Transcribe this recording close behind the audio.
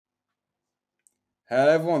Hello,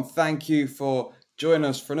 everyone. Thank you for joining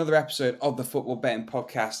us for another episode of the Football Betting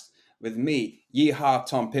Podcast with me, Yeehaw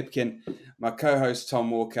Tom Pipkin, my co-host Tom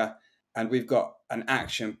Walker, and we've got an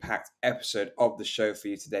action-packed episode of the show for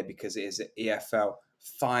you today because it is the EFL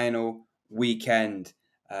final weekend.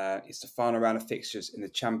 It's the final round of fixtures in the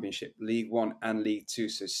Championship, League One and League Two,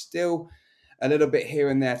 so still a little bit here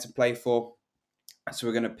and there to play for. So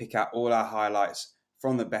we're going to pick out all our highlights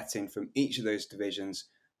from the betting from each of those divisions.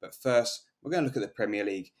 But first, we're going to look at the Premier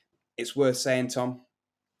League. It's worth saying, Tom,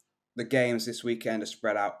 the games this weekend are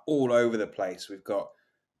spread out all over the place. We've got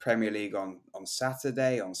Premier League on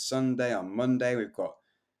Saturday, on Sunday, on Monday. We've got,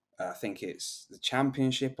 I think it's the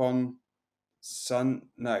Championship on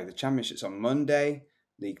the Championship's on Monday.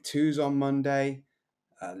 League Two's on Monday.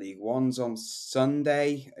 League One's on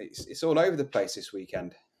Sunday. It's all over the place this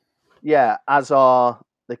weekend. Yeah, as are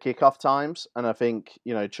the kickoff times. And I think,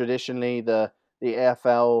 traditionally the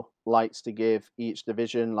EFL likes to give each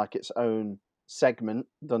division like its own segment,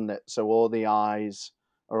 doesn't it? So all the eyes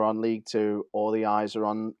are on League Two, all the eyes are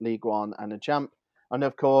on League One and the Champ. And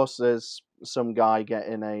of course, there's some guy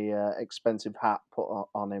getting a expensive hat put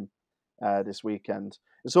on him this weekend.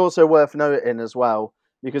 It's also worth noting as well,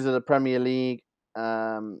 because of the Premier League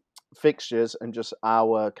fixtures and just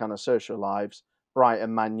our kind of social lives,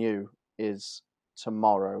 Brighton Man U is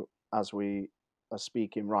tomorrow as we are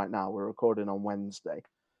speaking right now. We're recording on Wednesday.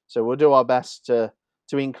 So we'll do our best to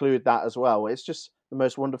include that as well. It's just the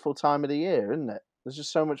most wonderful time of the year, isn't it? There's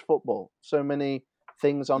just so much football, so many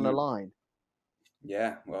things on the line.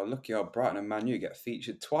 Yeah, well, lucky old Brighton and Man U get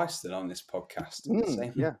featured twice then on this podcast in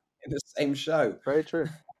the same show. Very true.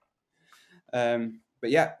 But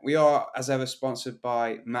yeah, we are, as ever, sponsored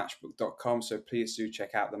by Matchbook.com, so please do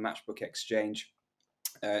check out the Matchbook Exchange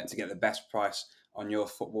to get the best price on your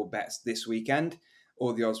football bets this weekend.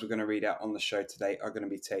 All the odds we're going to read out on the show today are going to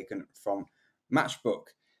be taken from Matchbook.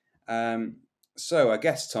 So I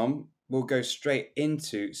guess, Tom, we'll go straight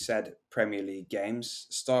into said Premier League games,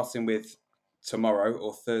 starting with tomorrow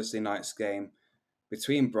or Thursday night's game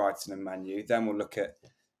between Brighton and Man U. Then we'll look at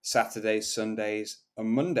Saturdays, Sundays and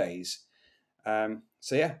Mondays.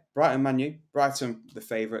 Brighton, Man U. Brighton, the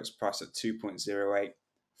favourites, priced at 2.08,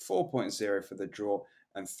 4.0 for the draw,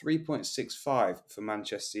 and 3.65 for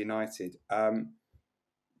Manchester United.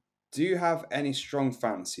 Do you have any strong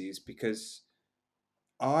fancies? Because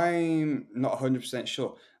I'm not 100%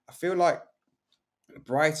 sure. I feel like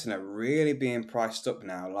Brighton are really being priced up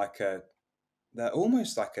now, they're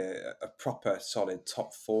almost like a proper solid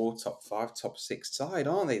top 4, top 5, top 6 side,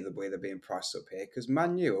 aren't they, the way they're being priced up here? Because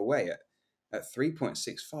Man U away at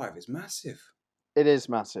 3.65 is massive. It is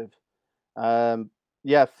massive.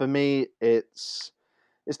 For me, it's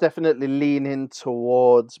definitely leaning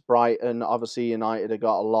towards Brighton. Obviously, United have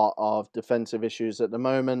got a lot of defensive issues at the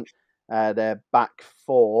moment. Their back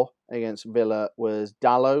four against Villa was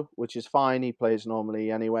Dalot, which is fine. He plays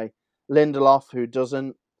normally anyway. Lindelof, who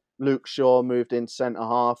doesn't. Luke Shaw moved into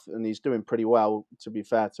centre-half, and he's doing pretty well, to be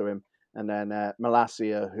fair to him. And then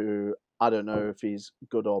Malacia, who I don't know if he's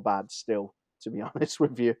good or bad still, to be honest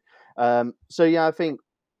with you. I think,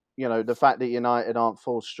 the fact that United aren't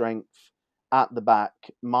full strength at the back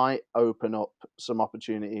might open up some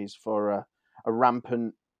opportunities for a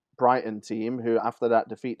rampant Brighton team who, after that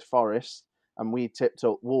defeat to Forest, and we tipped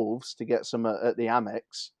up Wolves to get some at the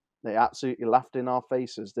Amex, they absolutely laughed in our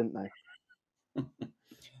faces, didn't they?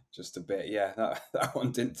 Just a bit, yeah. That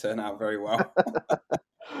one didn't turn out very well.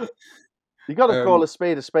 You got to call a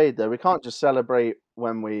spade, though. We can't just celebrate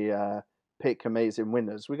when we pick amazing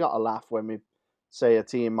winners. We got to laugh when we say a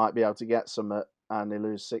team might be able to get some and they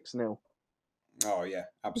lose 6-0. Oh yeah,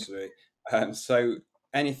 absolutely. So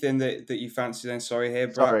anything that you fancy then? Sorry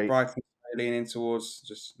here, Sorry. Brighton leaning towards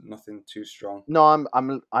just nothing too strong. No,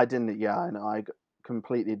 I didn't. Yeah, I know. I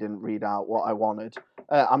completely didn't read out what I wanted.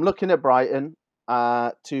 I'm looking at Brighton.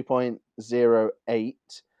 2.08.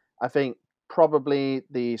 I think probably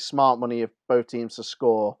the smart money of both teams to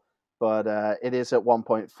score, but it is at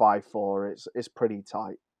 1.54. It's pretty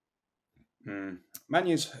tight. Man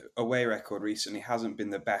U's away record recently hasn't been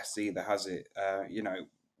the best either, has it?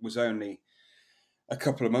 Was only a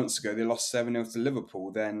couple of months ago they lost 7-0 to Liverpool.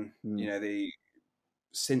 Then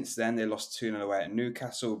since then they lost 2-0 away at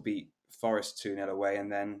Newcastle, beat Forest 2-0 away,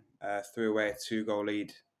 and then threw away a 2-goal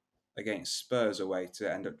lead against Spurs away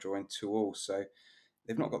to end up drawing 2-2. So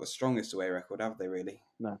they've not got the strongest away record, have they, really?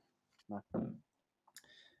 No.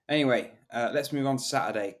 Anyway, let's move on to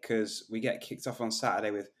Saturday, because we get kicked off on Saturday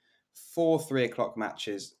with 4 3:00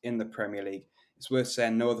 matches in the Premier League. It's worth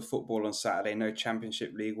saying no other football on Saturday, no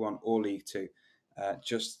Championship, League One or League Two,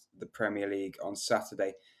 just the Premier League on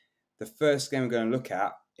Saturday. The first game we're going to look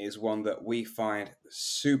at is one that we find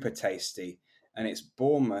super tasty, and it's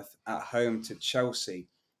Bournemouth at home to Chelsea.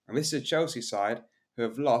 And this is a Chelsea side who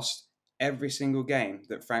have lost every single game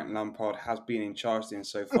that Frank Lampard has been in charge in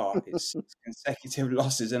so far. It's 6 consecutive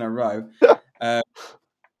losses in a row. Uh,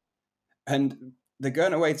 and they're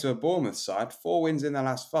going away to a Bournemouth side, 4 wins in their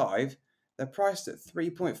last 5. They're priced at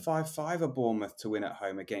 3.55 a Bournemouth to win at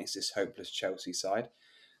home against this hopeless Chelsea side.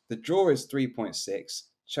 The draw is 3.6.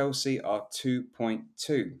 Chelsea are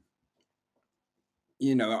 2.2.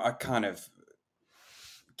 I kind of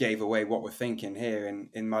gave away what we're thinking here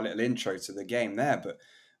in my little intro to the game there, but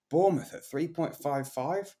Bournemouth at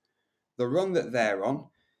 3.55, the run that they're on,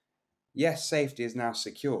 yes, safety is now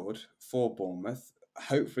secured for Bournemouth.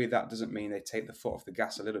 Hopefully that doesn't mean they take the foot off the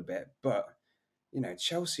gas a little bit, but,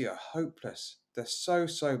 Chelsea are hopeless. They're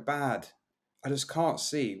so bad. I just can't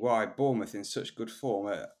see why Bournemouth in such good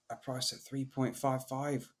form at a price at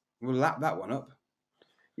 3.55. We'll lap that one up.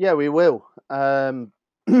 Yeah, we will.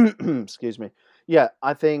 Excuse me. Yeah,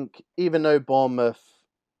 I think even though Bournemouth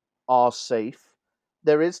are safe,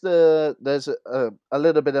 there's a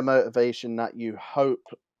little bit of motivation that you hope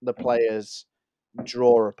the players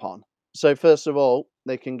draw upon. So first of all,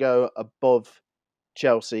 they can go above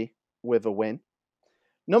Chelsea with a win.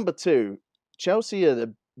 Number two, Chelsea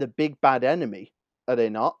are the big bad enemy, are they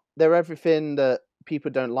not? They're everything that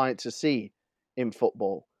people don't like to see in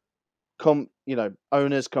football.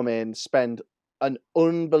 Owners come in, spend an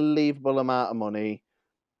unbelievable amount of money,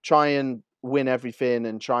 try and win everything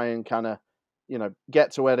and try and kind of,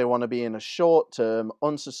 get to where they want to be in a short term,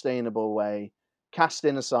 unsustainable way,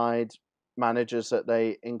 casting aside managers that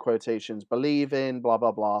they, in quotations, believe in, blah,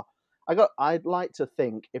 blah, blah. I'd like to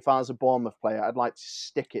think if I was a Bournemouth player, I'd like to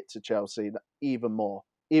stick it to Chelsea even more,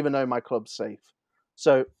 even though my club's safe.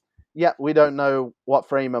 So, yeah, we don't know what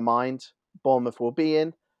frame of mind Bournemouth will be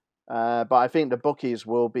in, but I think the bookies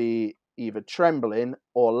will be either trembling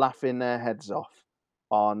or laughing their heads off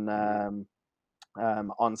on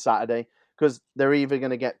Saturday, because they're either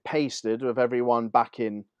going to get pasted with everyone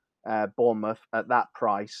backing Bournemouth at that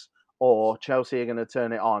price, or Chelsea are going to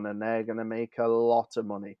turn it on and they're going to make a lot of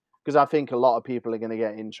money. Because I think a lot of people are going to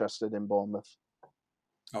get interested in Bournemouth.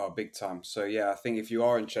 Oh, big time. So, yeah, I think if you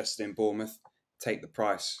are interested in Bournemouth, take the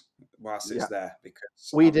price whilst it's there,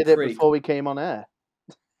 because We I'm did it pretty... before we came on air.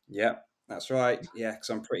 Yeah, that's right. Yeah,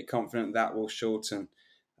 because I'm pretty confident that will shorten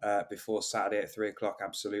before Saturday at 3 o'clock.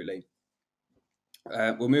 Absolutely.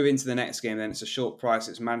 We'll move into the next game then. It's a short price.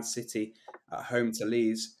 It's Man City at home to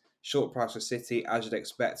Leeds. Short price for City, as you'd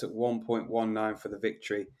expect, at 1.19 for the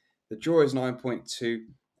victory. The draw is 9.2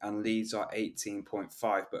 and Leeds are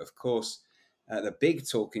 18.5. But of course, the big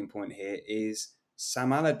talking point here is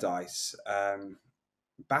Sam Allardyce.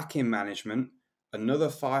 Back in management, another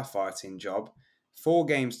firefighting job. 4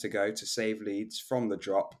 games to go to save Leeds from the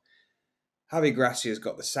drop. Javi Gracia's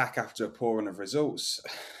got the sack after a poor run of results.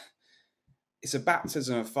 It's a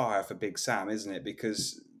baptism of fire for Big Sam, isn't it?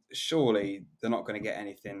 Because surely they're not going to get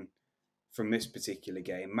anything from this particular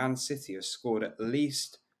game. Man City have scored at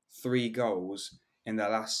least 3 goals in their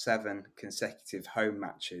last 7 consecutive home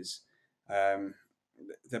matches.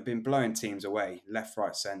 They've been blowing teams away, left,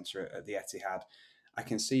 right, centre at the Etihad. I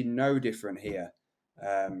can see no different here.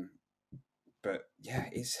 But yeah,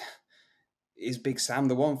 is Big Sam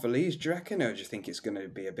the one for Leeds, do you reckon? Or do you think it's going to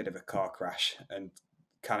be a bit of a car crash and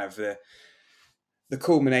kind of the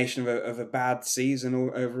culmination of a bad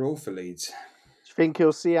season overall for Leeds? Do you think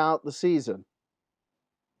he'll see out the season?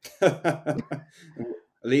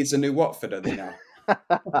 Leeds a new Watford, are they now?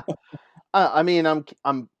 I mean,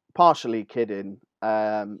 I'm partially kidding.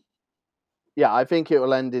 Yeah, I think it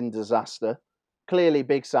will end in disaster. Clearly,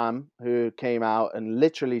 Big Sam, who came out and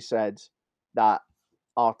literally said that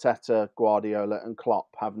Arteta, Guardiola, and Klopp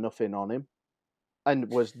have nothing on him,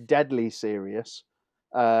 and was deadly serious.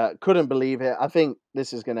 Couldn't believe it. I think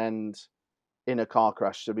this is going to end in a car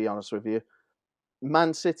crash, to be honest with you.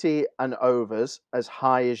 Man City and overs as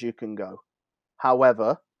high as you can go.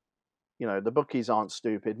 However, the bookies aren't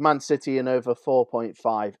stupid. Man City and over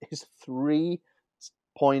 4.5 is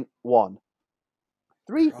 3.1.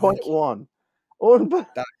 3.1.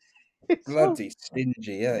 That's bloody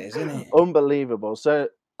stingy, yeah, isn't it? Unbelievable. So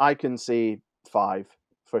I can see 5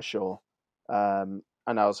 for sure. And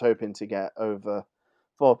I was hoping to get over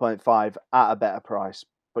 4.5 at a better price.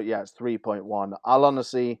 But yeah, it's 3.1. I'll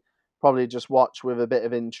honestly probably just watch with a bit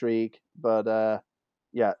of intrigue. But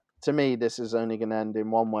yeah, to me, this is only going to end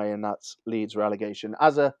in one way, and that's Leeds relegation.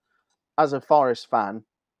 As a Forest fan,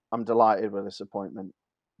 I'm delighted with this appointment.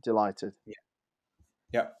 Delighted.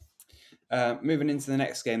 Yeah. Moving into the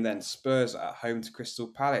next game then, Spurs at home to Crystal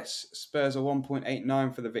Palace. Spurs are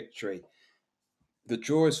 1.89 for the victory. The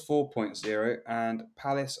draw is 4.0 and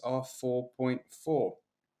Palace are 4.4.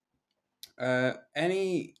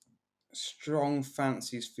 Any strong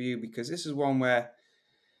fancies for you? Because this is one where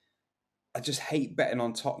I just hate betting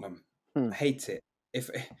on Tottenham. Hmm. I hate it. If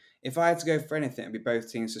if I had to go for anything, it'd be both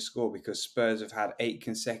teams to score because Spurs have had 8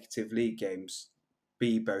 consecutive league games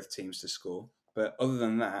be both teams to score. But other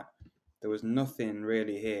than that, there was nothing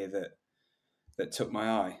really here that took my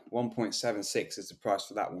eye. 1.76 is the price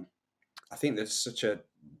for that one. I think there's such a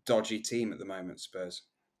dodgy team at the moment, Spurs.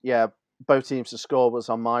 Yeah, both teams to score was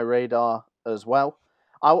on my radar as well.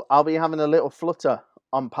 I'll be having a little flutter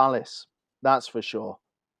on Palace, that's for sure,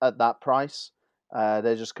 at that price.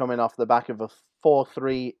 They're just coming off the back of a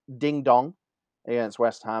 4-3 ding dong against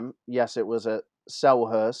West Ham. Yes, it was at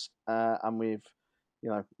Selhurst, and we've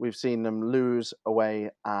seen them lose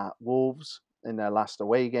away at Wolves in their last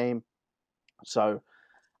away game. So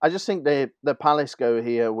I just think the Palace go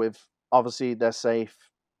here with obviously they're safe,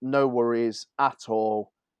 no worries at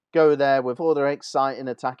all. Go there with all their exciting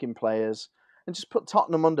attacking players and just put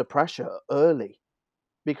Tottenham under pressure early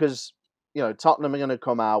because Tottenham are going to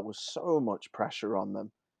come out with so much pressure on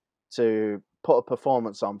them to put a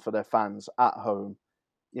performance on for their fans at home.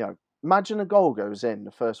 Imagine a goal goes in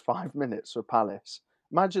the first 5 minutes for Palace.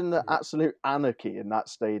 Imagine the absolute anarchy in that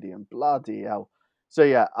stadium. Bloody hell. So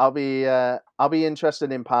yeah, I'll be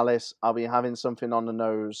interested in Palace. I'll be having something on the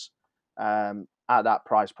nose at that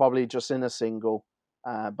price, probably just in a single.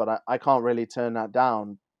 But I can't really turn that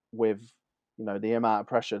down with the amount of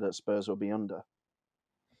pressure that Spurs will be under.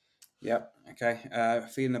 Yep. Okay.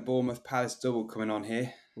 Feeling the Bournemouth Palace double coming on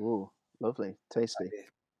here. Ooh, lovely, tasty.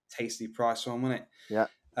 Tasty price one, wasn't it? Yeah,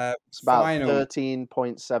 it's about Final.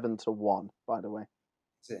 13.7 to 1, by the way.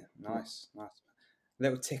 That's it. Yeah. Nice.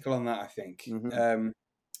 Little tickle on that, I think. Mm-hmm.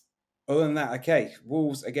 Other than that, okay.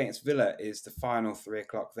 Wolves against Villa is the final 3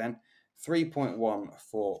 o'clock then. 3.1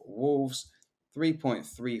 for Wolves,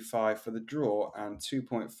 3.35 for the draw, and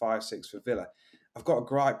 2.56 for Villa. I've got a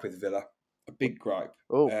gripe with Villa, a big gripe.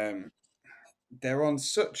 Oh, They're on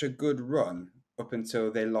such a good run up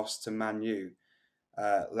until they lost to Man U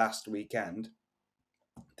last weekend.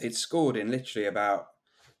 They'd scored in literally about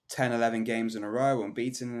 10, 11 games in a row,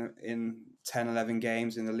 unbeaten in 10, 11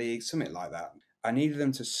 games in the league, something like that. I needed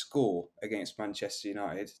them to score against Manchester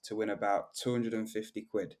United to win about 250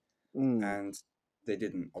 quid. mm. And they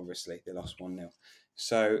didn't, obviously. They lost 1-0.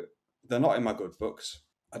 So they're not in my good books.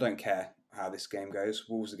 I don't care how this game goes.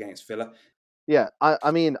 Wolves against Villa. Yeah,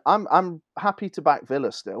 I mean, I'm happy to back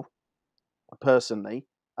Villa still, personally.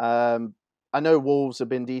 I know Wolves have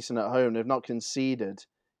been decent at home. They've not conceded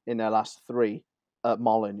in their last three at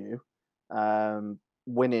Molineux,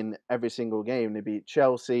 winning every single game. They beat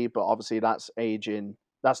Chelsea, but obviously that's aging.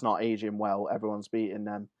 That's not aging well. Everyone's beating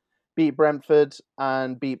them. Beat Brentford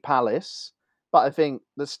and beat Palace. But I think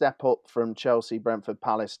the step up from Chelsea, Brentford,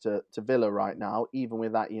 Palace to Villa right now, even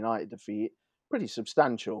with that United defeat, pretty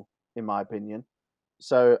substantial in my opinion.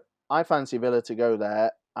 So I fancy Villa to go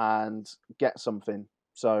there and get something.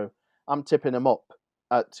 So I'm tipping them up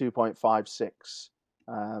at 2.56.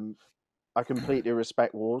 I completely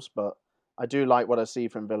respect Wolves, but I do like what I see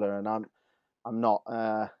from Villa, and I'm not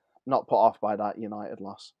put off by that United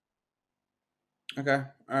loss. Okay.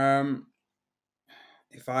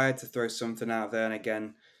 If I had to throw something out there, and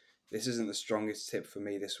again, this isn't the strongest tip for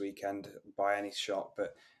me this weekend by any shot,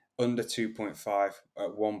 but under 2.5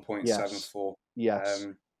 at Yes, 1.74. yes.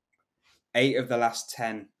 8 of the last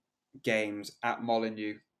 10 games at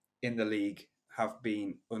Molineux in the league have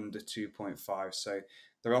been under 2.5. So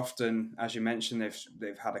they're often, as you mentioned,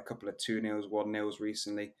 they've had a couple of 2-0s, 1-0s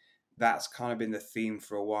recently. That's kind of been the theme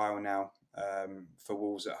for a while now for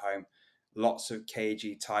Wolves at home. Lots of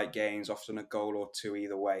cagey, tight games, often a goal or two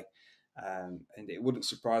either way. And it wouldn't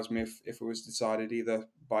surprise me if it was decided either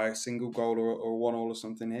by a single goal or 1-1 or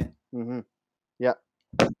something here. Mm-hmm. Yeah.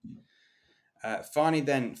 Finally,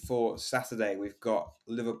 then for Saturday, we've got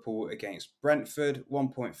Liverpool against Brentford.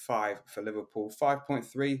 1.5 for Liverpool,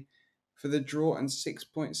 5.3 for the draw, and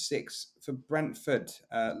 6.6 for Brentford.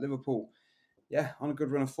 Liverpool, yeah, on a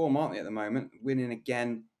good run of form, aren't they, at the moment? Winning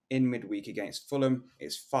again in midweek against Fulham.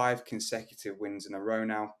 It's 5 consecutive wins in a row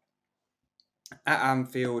now. At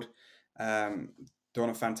Anfield, they're on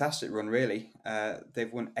a fantastic run, really.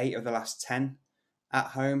 They've won 8 of the last 10 at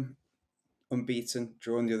home, unbeaten,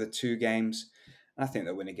 drawn the other 2 games. And I think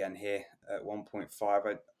they'll win again here at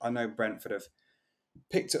 1.5. I know Brentford have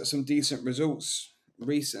picked up some decent results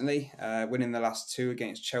recently, winning the last 2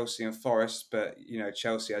 against Chelsea and Forest. But,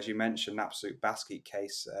 Chelsea, as you mentioned, absolute basket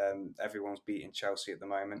case. Everyone's beating Chelsea at the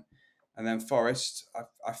moment. And then Forest,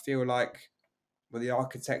 I feel like, the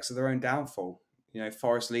architects of their own downfall.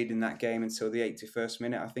 Forest leading that game until the 81st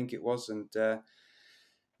minute, I think it was, and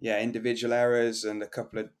individual errors and a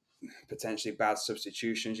couple of potentially bad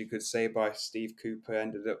substitutions, you could say, by Steve Cooper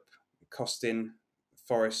ended up costing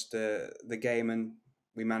Forest the game, and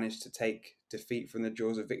we managed to take defeat from the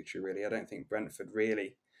jaws of victory. Really, I don't think Brentford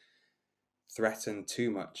really threatened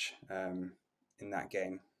too much in that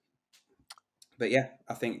game. But yeah,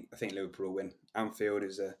 I think Liverpool will win. Anfield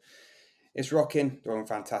it's rocking. They're on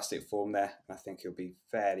fantastic form there, and I think it'll be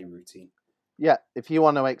fairly routine. Yeah, if you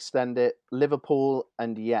want to extend it, Liverpool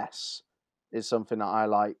and yes is something that I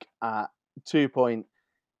like at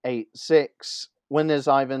 2.86. When there's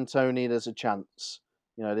Ivan Toney, there's a chance.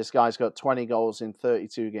 This guy's got 20 goals in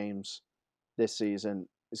 32 games this season.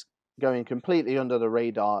 It's going completely under the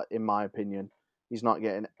radar, in my opinion. He's not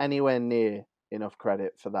getting anywhere near enough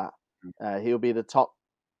credit for that. He'll be the top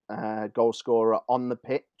goal scorer on the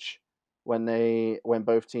pitch when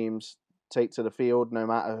both teams take to the field, no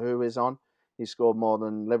matter who is on. He scored more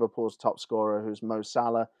than Liverpool's top scorer, who's Mo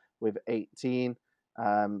Salah, with 18.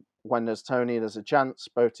 When there's Toney, there's a chance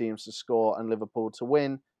both teams to score and Liverpool to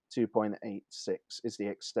win. 2.86 is the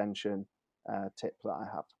extension tip that I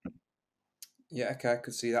have. Yeah, okay, I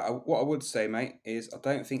could see that. What I would say, mate, is I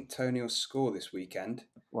don't think Toney will score this weekend.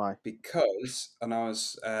 Why? Because, and I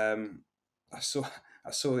saw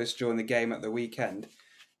this during the game at the weekend.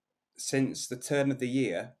 Since the turn of the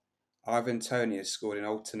year, Ivan Toney has scored in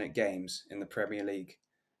alternate games in the Premier League.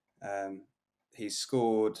 He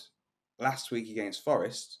scored last week against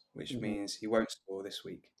Forest, which means he won't score this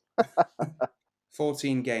week.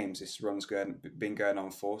 14 games this run's been going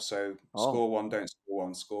on for, so score one, don't score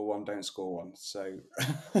one, score one, don't score one. So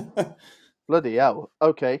bloody hell.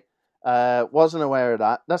 Okay. Wasn't aware of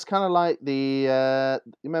that. That's kind of like the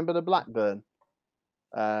you remember the Blackburn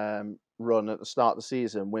run at the start of the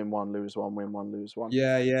season, win one, lose one, win one, lose one.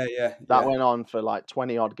 Yeah. That went on for like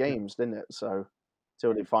 20 odd games, didn't it? So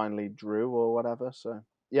till they finally drew or whatever. So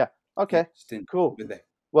yeah. Okay. Cool.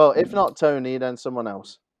 Well, if not Toney, then someone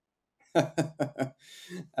else.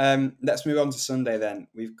 Let's move on to Sunday then.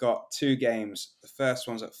 We've got two games. The first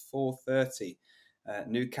one's at 4:30,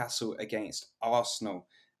 Newcastle against Arsenal.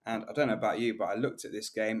 And I don't know about you, but I looked at this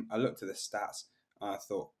game, I looked at the stats, and I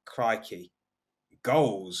thought, crikey,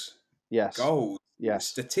 goals. Yes. Goals. Yes.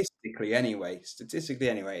 Statistically anyway,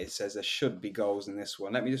 it says there should be goals in this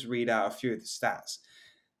one. Let me just read out a few of the stats.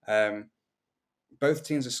 Both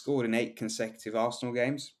teams have scored in 8 consecutive Arsenal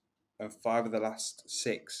games and 5 of the last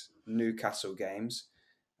 6 Newcastle games.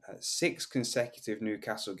 6 consecutive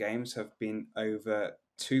Newcastle games have been over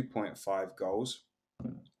 2.5 goals.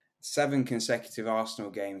 7 consecutive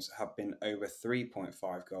Arsenal games have been over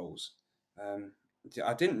 3.5 goals.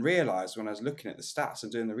 I didn't realise when I was looking at the stats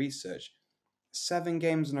and doing the research, 7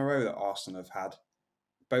 games in a row that Arsenal have had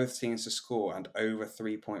both teams to score and over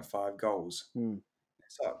 3.5 goals.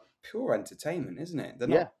 It's like pure entertainment, isn't it? They're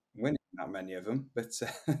not winning that many of them, but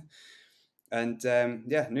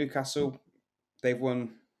Newcastle, they've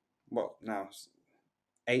won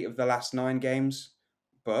 8 of the last 9 games.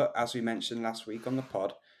 But as we mentioned last week on the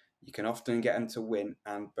pod, you can often get them to win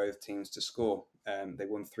and both teams to score. They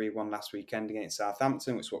won 3-1 last weekend against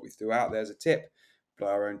Southampton, which is what we threw out there as a tip. Blow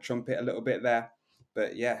our own trumpet a little bit there.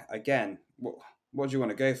 But yeah, again, what do you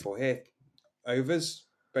want to go for here? Overs?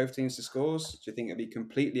 Both teams to scores? Do you think it'd be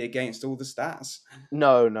completely against all the stats?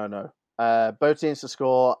 No. Both teams to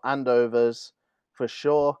score and overs for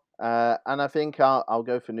sure. And I think I'll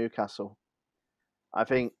go for Newcastle. I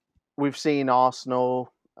think we've seen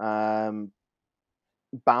Arsenal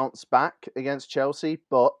bounce back against Chelsea,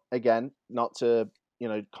 but again, not to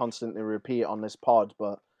constantly repeat on this pod,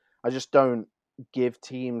 but I just don't give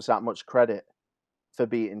teams that much credit for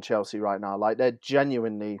beating Chelsea right now. Like, they're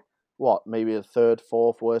genuinely maybe the 3rd,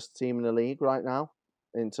 4th worst team in the league right now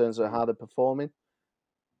in terms of how they're performing.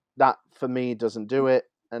 That for me doesn't do it.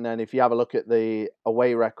 And then if you have a look at the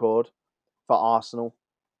away record for Arsenal,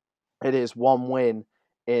 it is 1 win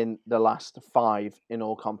in the last 5 in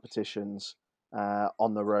all competitions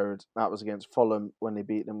on the road. That was against Fulham when they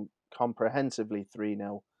beat them comprehensively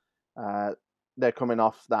 3-0. They're coming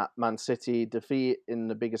off that Man City defeat in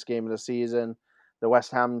the biggest game of the season, the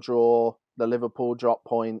West Ham draw, the Liverpool drop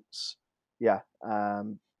points. I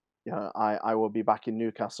will be back in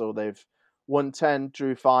Newcastle. They've won 10,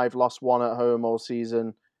 drew 5, lost 1 at home all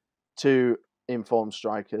season. 2 informed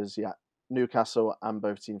strikers. Newcastle and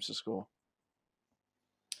both teams to score.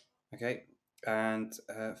 Okay, and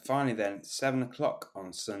finally then, 7 o'clock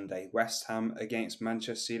on Sunday, West Ham against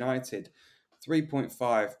Manchester United.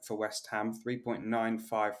 3.5 for West Ham,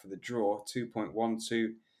 3.95 for the draw,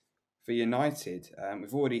 2.12 for for United,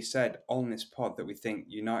 we've already said on this pod that we think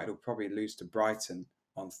United will probably lose to Brighton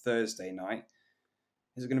on Thursday night.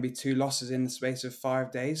 Is it going to be 2 losses in the space of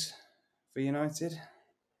 5 days for United?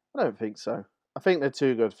 I don't think so. I think they're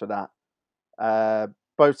too good for that.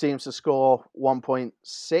 Both teams to score 1.6.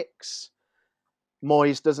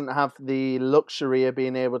 Moyes doesn't have the luxury of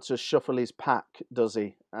being able to shuffle his pack, does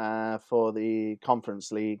he? For the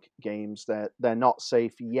Conference League games, they're not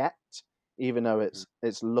safe yet, even though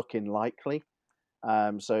it's looking likely.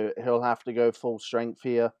 So he'll have to go full strength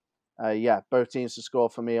here. Both teams to score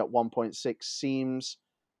for me at 1.6 seems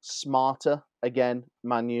smarter. Again,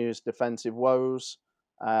 Man U's defensive woes.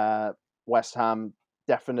 West Ham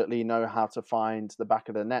definitely know how to find the back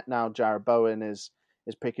of the net now. Jared Bowen is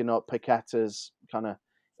picking up Paqueta's kind of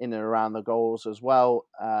in and around the goals as well.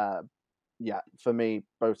 For me,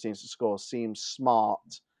 both teams to score seems smart.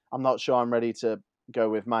 I'm not sure I'm ready to go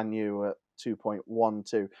with Man U at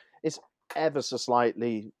 2.12. It's ever so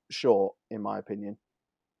slightly short, in my opinion.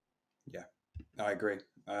 Yeah, I agree.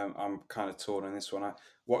 I'm kind of torn on this one.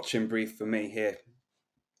 Watching brief for me here.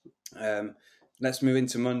 Let's move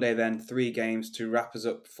into Monday then. 3 games to wrap us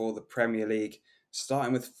up for the Premier League.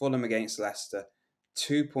 Starting with Fulham against Leicester.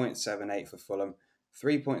 2.78 for Fulham.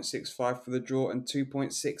 3.65 for the draw and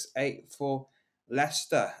 2.68 for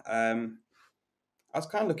Leicester. I was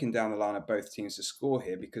kind of looking down the line of both teams to score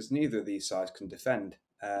here because neither of these sides can defend.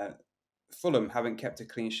 Fulham haven't kept a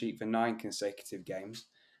clean sheet for 9 consecutive games.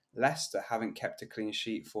 Leicester haven't kept a clean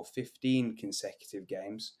sheet for 15 consecutive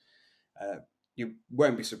games. You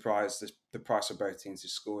won't be surprised the price of both teams to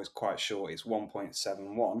score is quite short. It's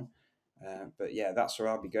 1.71. But yeah, that's where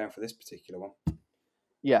I'll be going for this particular one.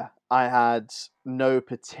 Yeah, I had no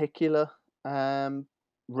particular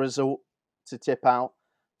result to tip out.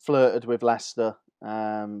 Flirted with Leicester.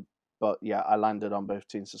 But yeah, I landed on both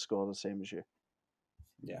teams to score the same as you.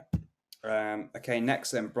 Yeah. Okay,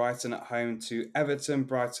 next then, Brighton at home to Everton.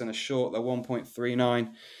 Brighton are short, they're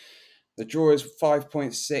 1.39. The draw is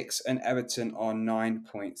 5.6 and Everton are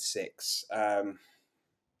 9.6.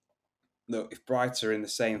 Look, if Brighton are in the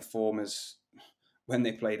same form as when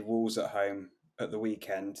they played Wolves at home at the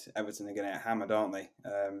weekend, Everton are going to get hammered, aren't they?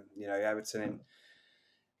 Everton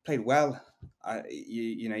played well.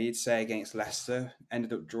 You'd say against Leicester,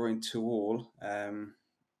 ended up drawing 2-2.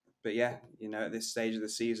 But yeah, at this stage of the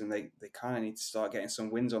season, they kind of need to start getting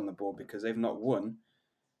some wins on the board because they've not won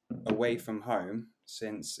away from home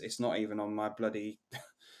since it's not even on my bloody.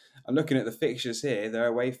 I'm looking at the fixtures here. They're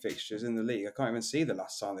away fixtures in the league. I can't even see the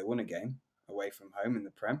last time they won a game away from home in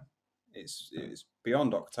the Prem. It's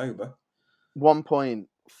beyond October.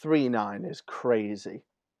 1.39 is crazy.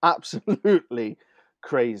 Absolutely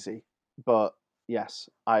crazy. But yes,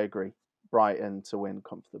 I agree. Brighton to win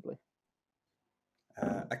comfortably.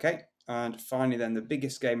 Okay. And finally then, the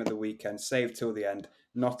biggest game of the weekend, saved till the end,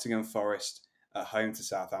 Nottingham Forest at home to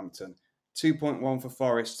Southampton. 2.1 for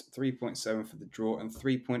Forest, 3.7 for the draw, and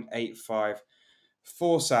 3.85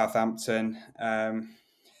 for Southampton. Are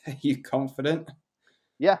you confident?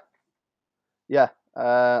 Yeah.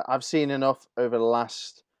 I've seen enough over the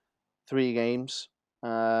last 3 games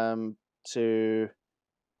to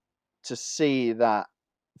see that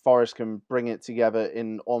Forest can bring it together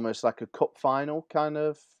in almost like a cup final kind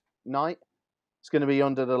of night. It's going to be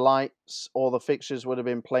under the lights. All the fixtures would have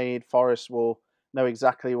been played. Forest will know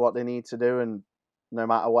exactly what they need to do, and no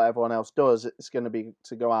matter what everyone else does, it's going to be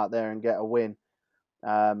to go out there and get a win.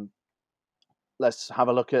 Let's have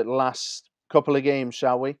a look at the last couple of games,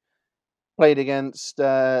 shall we? Played against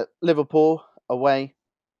Liverpool away,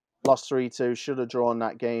 lost 3-2, should have drawn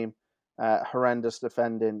that game. Horrendous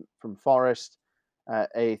defending from Forest.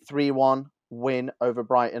 A 3-1 win over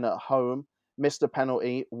Brighton at home. Missed a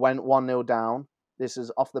penalty, went 1-0 down. This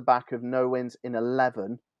is off the back of no wins in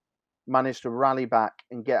 11. Managed to rally back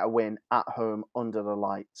and get a win at home under the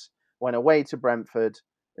lights. Went away to Brentford.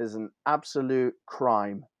 Is an absolute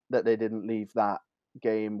crime that they didn't leave that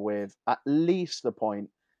game with at least a point.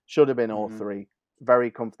 Should have been all 3.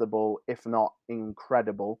 Very comfortable, if not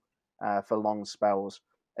incredible, for long spells.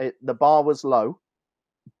 The bar was low,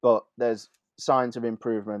 but there's signs of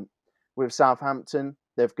improvement. With Southampton,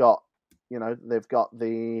 they've got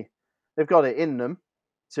it in them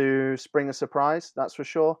to spring a surprise, that's for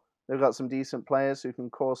sure. They've got some decent players who can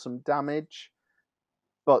cause some damage.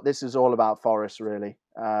 But this is all about Forest, really.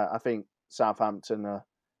 I think Southampton are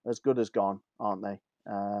as good as gone, aren't they?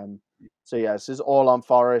 This is all on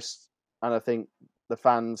Forest. And I think the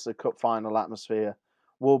fans, the cup final atmosphere,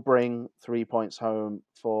 will bring 3 points home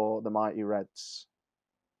for the mighty Reds.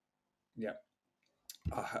 Yeah.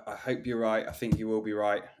 I hope you're right. I think you will be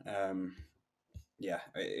right. It'll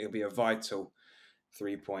be a vital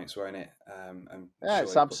 3 points, won't it? And Yeah,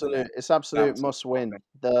 surely put the net it's absolute bouncing. must win.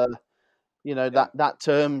 That Yeah, that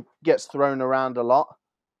term gets thrown around a lot,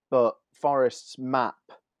 but Forest's map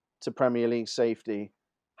to Premier League safety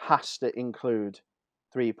has to include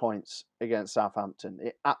 3 points against Southampton.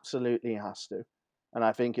 It absolutely has to. And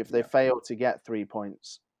I think if they yeah, fail to get 3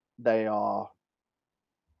 points, they are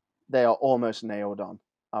almost nailed on,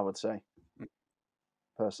 I would say,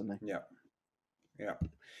 personally. yeah, yeah.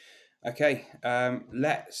 Okay,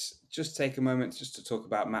 let's just take a moment just to talk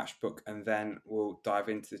about Matchbook, and then we'll dive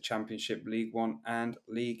into the Championship, League One and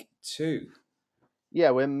League Two. Yeah,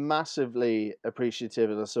 we're massively appreciative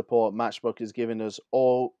of the support Matchbook has given us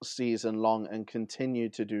all season long and continue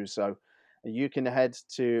to do so. You can head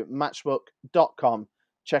to matchbook.com,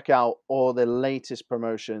 check out all the latest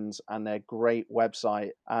promotions and their great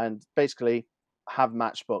website, and basically have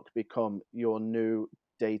Matchbook become your new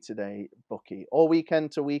day to day bookie or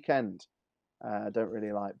weekend to weekend. I don't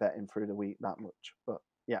really like betting through the week that much, but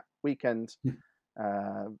yeah, weekend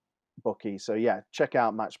uh, bookie. So yeah, check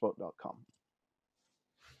out matchbook.com.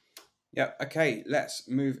 Yeah, okay, let's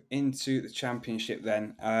move into the Championship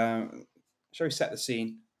then. Shall we set the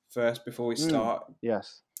scene first before we start?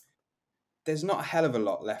 Yes. There's not a hell of a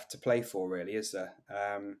lot left to play for, really, is there?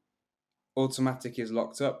 Automatic is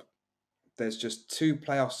locked up. There's just 2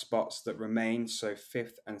 playoff spots that remain, so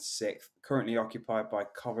 5th and 6th, currently occupied by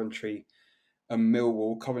Coventry and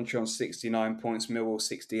Millwall. Coventry on 69 points, Millwall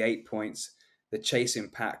 68 points. The chasing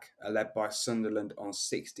pack are led by Sunderland on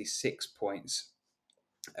 66 points.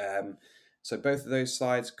 So both of those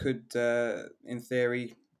sides could, in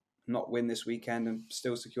theory, not win this weekend and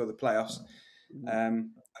still secure the playoffs.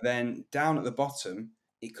 Then down at the bottom,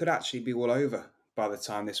 it could actually be all over by the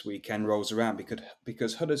time this weekend rolls around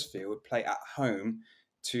because Huddersfield would play at home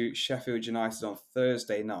to Sheffield United on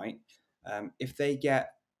Thursday night. If they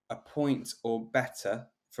get a point or better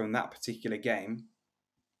from that particular game,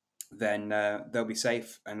 then they'll be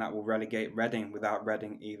safe, and that will relegate Reading without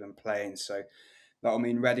Reading even playing. So that'll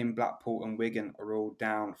mean Reading, Blackpool, and Wigan are all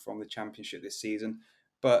down from the Championship this season,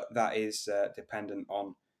 but that is dependent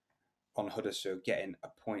on Huddersfield getting a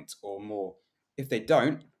point or more. If they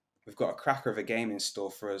don't, we've got a cracker of a game in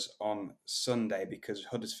store for us on Sunday because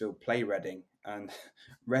Huddersfield play Reading, and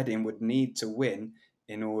Reading would need to win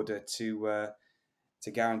in order to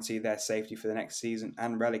guarantee their safety for the next season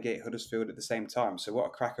and relegate Huddersfield at the same time. So what a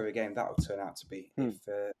cracker of a game that will turn out to be if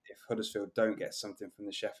Huddersfield don't get something from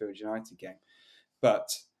the Sheffield United game.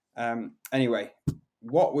 But anyway,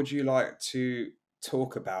 what would you like to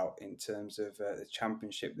talk about in terms of the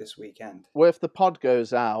Championship this weekend? Well, if the pod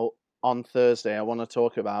goes out on Thursday, I want to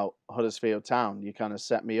talk about Huddersfield Town. You kind of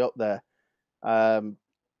set me up there.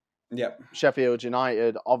 Yep. Sheffield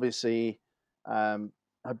United obviously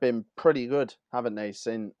have been pretty good, haven't they,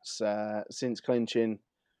 since clinching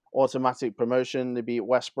automatic promotion? They beat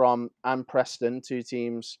West Brom and Preston, 2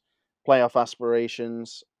 teams, playoff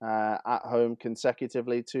aspirations at home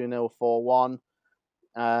consecutively, 2-0, 4-1.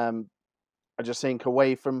 I just think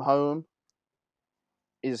away from home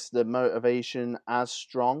is the motivation as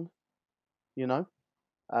strong, you know?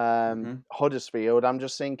 Huddersfield, I'm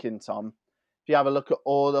just thinking, Tom, if you have a look at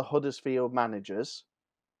all the Huddersfield managers,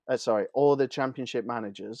 all the Championship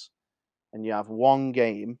managers, and you have one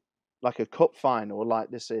game, like a cup final,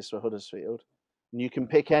 like this is for Huddersfield, and you can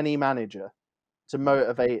pick any manager to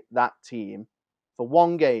motivate that team for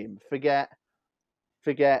one game. Forget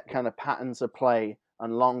kind of patterns of play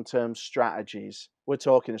and long-term strategies. We're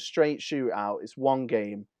talking a straight shootout. It's one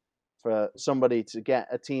game for somebody to get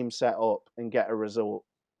a team set up and get a result.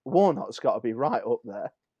 Warnock's got to be right up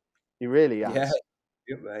there. He really has.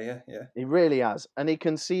 Yeah, up there, yeah. He really has, and he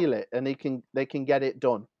can seal it, and they can get it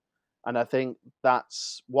done. And I think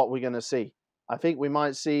that's what we're going to see. I think we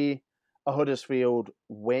might see a Huddersfield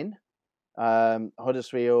win.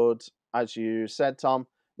 Huddersfield, as you said, Tom,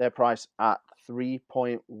 they're priced at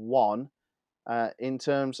 3.1. In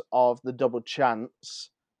terms of the double chance,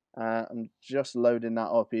 I'm just loading that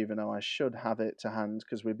up, even though I should have it to hand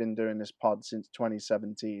because we've been doing this pod since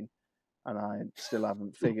 2017, and I still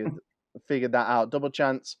haven't figured that out. Double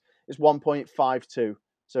chance is 1.52,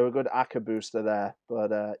 so a good ACCA booster there.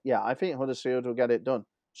 But yeah, I think Huddersfield will get it done.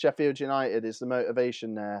 Sheffield United is the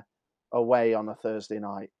motivation there away on a Thursday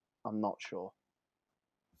night. I'm not sure.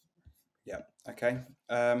 Yeah, okay.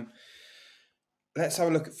 Let's have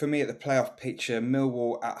a look for me at the playoff picture.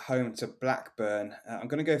 Millwall at home to Blackburn. I'm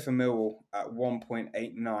going to go for Millwall at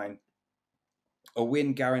 1.89. A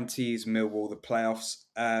win guarantees Millwall the playoffs.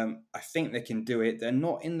 I think they can do it. They're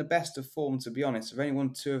not in the best of form, to be honest. They've only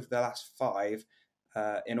won 2 of their last 5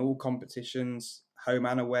 in all competitions, home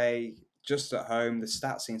and away. just at home. The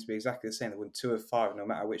stats seem to be exactly the same. They won 2 of 5, no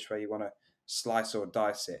matter which way you want to slice or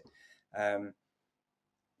dice it.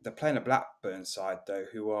 They're playing a Blackburn side, though,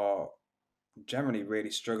 who are generally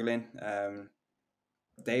really struggling.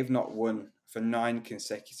 They've not won for 9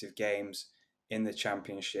 consecutive games in the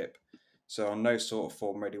Championship, so on no sort of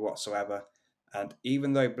form really whatsoever. And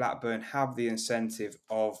even though Blackburn have the incentive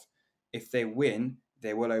of, if they win,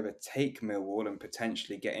 they will overtake Millwall and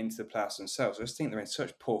potentially get into the playoffs themselves. I just think they're in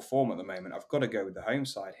such poor form at the moment. I've got to go with the home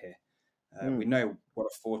side here. We know what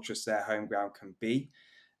a fortress their home ground can be,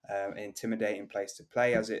 an intimidating place to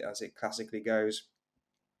play as it classically goes.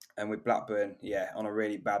 And with Blackburn, on a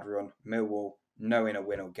really bad run, Millwall knowing a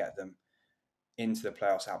win will get them into the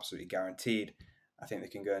playoffs absolutely guaranteed. I think they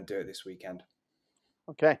can go and do it this weekend.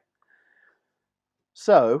 Okay.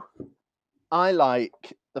 So, I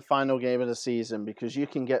like the final game of the season because you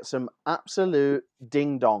can get some absolute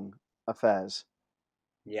ding-dong affairs.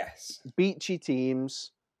 Yes. Beachy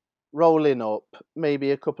teams rolling up,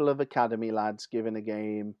 maybe a couple of academy lads giving a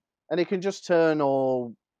game, and it can just turn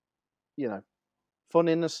all, fun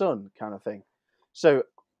in the sun kind of thing. So,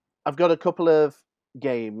 I've got a couple of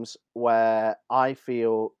games where I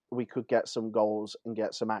feel we could get some goals and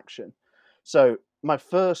get some action. So my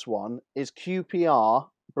first one is QPR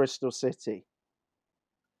Bristol City.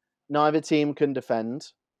 Neither team can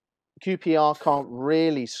defend. QPR can't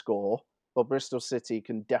really score, but Bristol City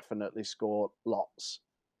can definitely score lots.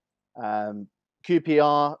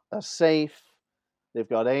 QPR are safe. They've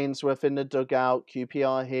got Ainsworth in the dugout,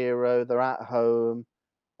 QPR hero. They're at home.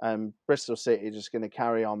 Bristol City are just going to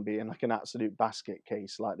carry on being like an absolute basket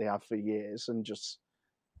case like they have for years and just,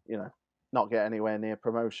 not get anywhere near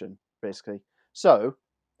promotion, basically. So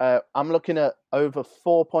I'm looking at over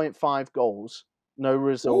 4.5 goals, no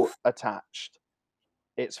result Oof. attached.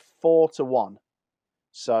 It's 4-1.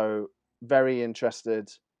 So very interested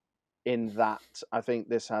in that. I think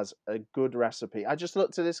this has a good recipe. I just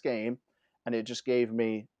looked at this game and it just gave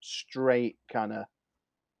me straight kind of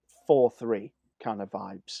 4-3 kind of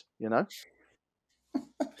vibes,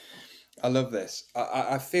 I love this.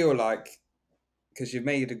 I feel like, because you've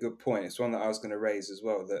made a good point, it's one that I was going to raise as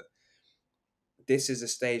well, that this is the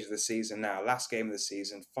stage of the season now, last game of the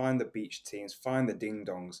season, find the beach teams, find the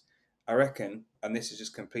ding-dongs. I reckon, and this is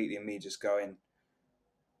just completely me just going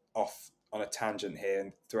off on a tangent here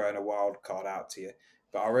and throwing a wild card out to you,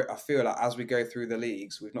 but I feel like as we go through the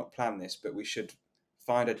leagues, we've not planned this, but we should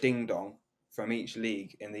find a ding-dong from each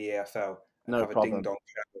league in the EFL and No have a problem. ding-dong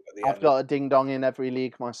at the I've end. got a ding dong in every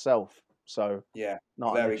league myself, so Yeah, well,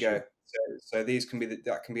 not an there we issue. go. So these can be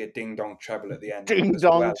that can be a ding dong treble at the end Ding as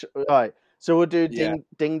dong. well. Right. So we'll do Yeah,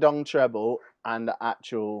 ding dong treble and the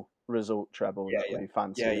actual result treble yeah, that yeah, we yeah,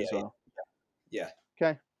 fancy yeah, as well. yeah.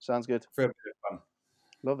 Okay, sounds good. For a bit of fun.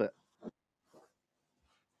 Love it.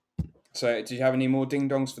 So, do you have any more ding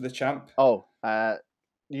dongs for the champ? Oh,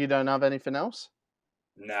 you don't have anything else?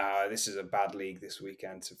 No, this is a bad league this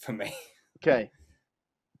weekend for me. Okay.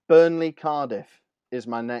 Burnley Cardiff is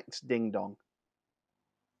my next ding dong.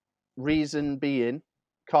 Reason being,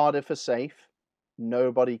 Cardiff are safe.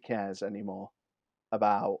 Nobody cares anymore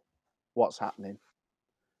about what's happening.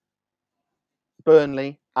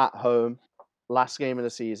 Burnley at home, last game of the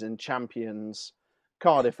season, champions.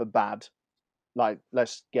 Cardiff are bad. Like,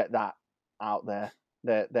 let's get that out there.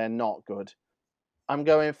 They're not good. I'm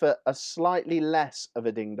going for a slightly less of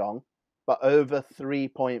a ding dong, but over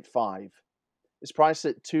 3.5. It's priced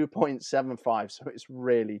at 2.75, so it's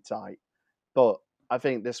really tight. But I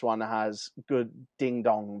think this one has good ding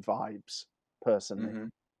dong vibes, personally.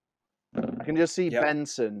 I can just see Yep.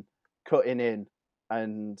 Benson cutting in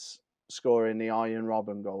and scoring the Iron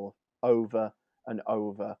Robin goal over and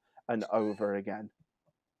over and over again.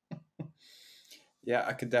 Yeah,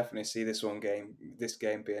 I could definitely see this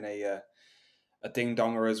game being a ding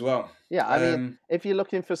donger as well. Yeah, I mean, if you're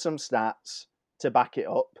looking for some stats to back it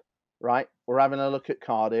up, right? We're having a look at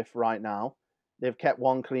Cardiff right now. They've kept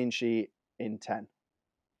one clean sheet in 10.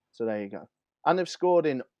 So there you go. And they've scored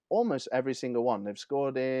in almost every single one. They've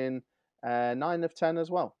scored in 9 of 10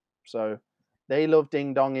 as well. So they love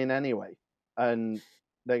ding donging anyway. And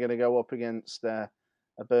they're going to go up against a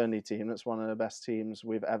Burnley team that's one of the best teams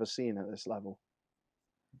we've ever seen at this level.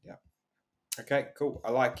 Yeah. Okay, cool.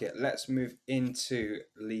 I like it. Let's move into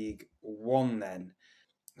League One then.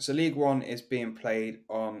 So League One is being played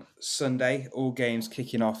on Sunday. All games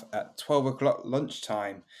kicking off at 12 o'clock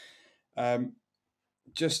lunchtime.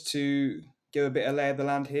 Just to give a bit of lay of the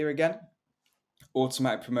land here again.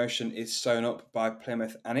 Automatic promotion is sewn up by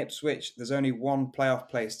Plymouth and Ipswich. There's only one playoff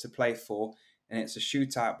place to play for, and it's a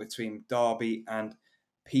shootout between Derby and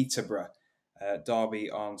Peterborough. Derby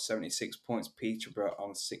on 76 points, Peterborough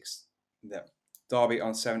on Yeah. Derby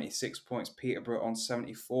on 76 points, Peterborough on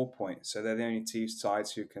 74 points. So they're the only two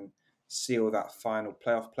sides who can seal that final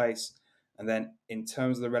playoff place. And then in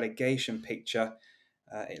terms of the relegation picture,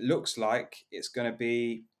 it looks like it's going to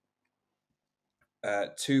be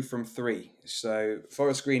 2 from 3. So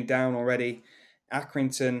Forest Green down already.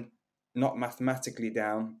 Accrington not mathematically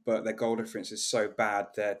down, but their goal difference is so bad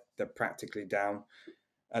they're practically down.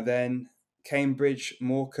 And then Cambridge,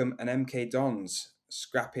 Morecambe, and MK Dons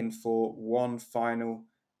scrapping for one final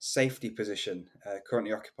safety position.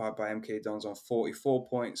 Currently occupied by MK Dons on 44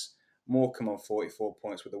 points, Morecambe on 44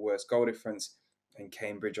 points with the worst goal difference, and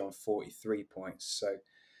Cambridge on 43 points. So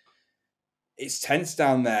it's tense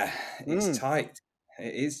down there. It's Mm. tight.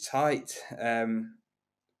 It is tight.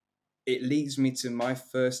 It leads me to my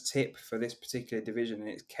first tip for this particular division, and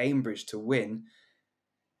it's Cambridge to win.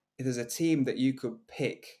 If there's a team that you could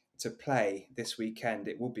pick to play this weekend,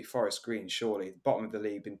 it would be Forest Green, surely. The bottom of the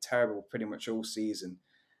league, been terrible pretty much all season.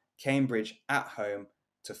 Cambridge at home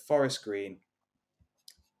to Forest Green.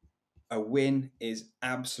 A win is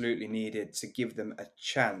absolutely needed to give them a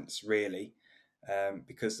chance, really,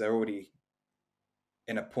 because they're already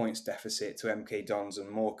in a points deficit to MK Dons and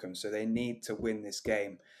Morecambe, so they need to win this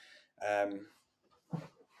game. Um,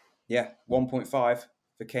 1.5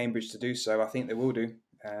 for Cambridge to do so. I think they will do,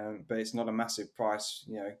 but it's not a massive price.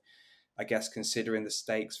 I guess considering the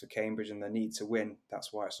stakes for Cambridge and the need to win,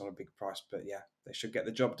 that's why it's not a big price. But yeah, they should get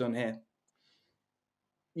the job done here.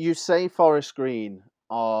 You say Forest Green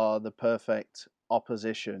are the perfect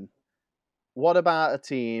opposition. What about a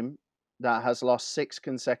team that has lost 6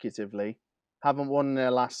 consecutively, haven't won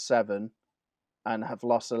their last 7, and have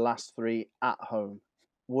lost the last 3 at home?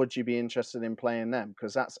 Would you be interested in playing them?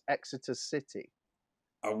 Because that's Exeter City.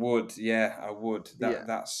 I would, yeah, I would. Yeah.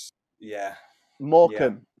 That's yeah.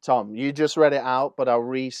 Morecambe, Tom, you just read it out, but I'll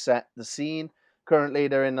reset the scene. Currently,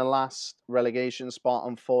 they're in the last relegation spot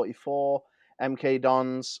on 44. MK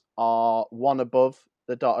Dons are one above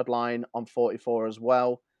the dotted line on 44 as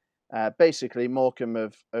well. Basically,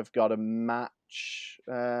 Morecambe have got a match.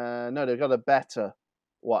 No, they've got a better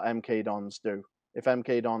what MK Dons do. If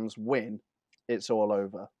MK Dons win, it's all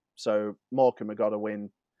over. So Morecambe have got to win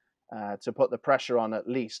to put the pressure on at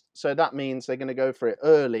least. So that means they're going to go for it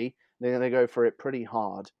early. They're going to go for it pretty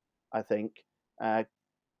hard, I think.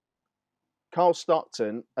 Carl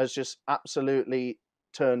Stockton has just absolutely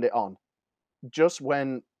turned it on just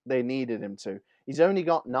when they needed him to. He's only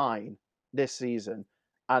got 9 this season,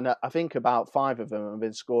 and I think about 5 of them have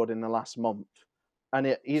been scored in the last month.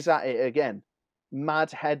 And he's at it again.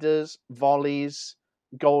 Mad headers, volleys,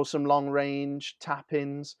 goals from long range,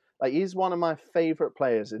 tap-ins. Like, he's one of my favourite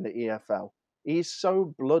players in the EFL. He's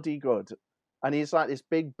so bloody good. And he's like this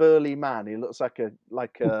big burly man. He looks like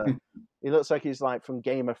he looks like he's like from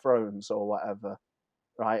Game of Thrones or whatever,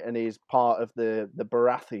 right? And he's part of the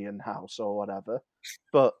Baratheon house or whatever.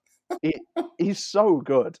 But he's so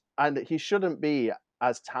good, and he shouldn't be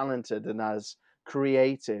as talented and as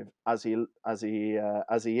creative as he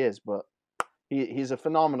is. But he's a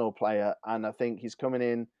phenomenal player, and I think he's coming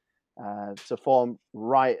in to form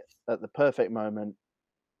right at the perfect moment.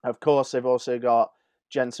 Of course, they've also got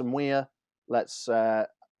Jensen Weir. Let's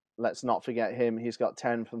not forget him. He's got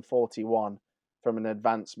 10 from 41 from an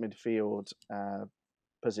advanced midfield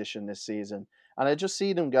position this season. And I just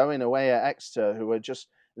see them going away at Exeter, who are just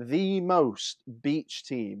the most beach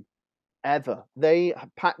team ever. They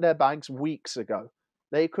packed their bags weeks ago.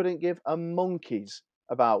 They couldn't give a monkey's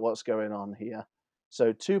about what's going on here.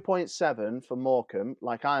 So 2.7 for Morecambe,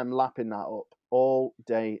 like I am lapping that up all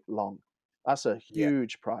day long. That's a Yeah,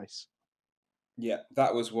 huge price. yeah,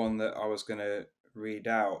 that was one that I was going to read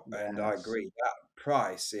out, and I Yes. agree. That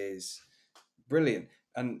price is brilliant,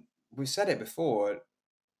 and we said it before.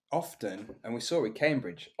 Often, and we saw it with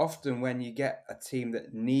Cambridge, often when you get a team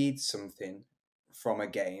that needs something from a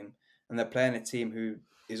game and they're playing a team who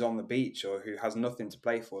is on the beach or who has nothing to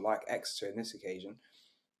play for, like Exeter in this occasion,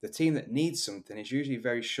 the team that needs something is usually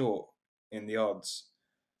very short in the odds.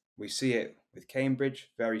 We see it with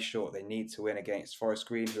Cambridge, very short. They need to win against Forest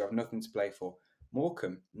Green, who have nothing to play for.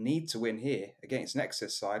 Morecambe need to win here against an Exeter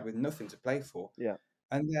side with nothing to play for, Yeah.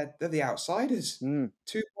 and they're the outsiders. Mm.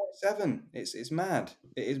 2.7. It's mad.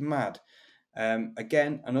 It is mad.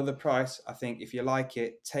 Again, another price. I think if you like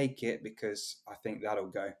it, take it, because I think that'll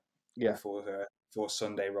go Yeah. before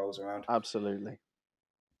Sunday rolls around. Absolutely.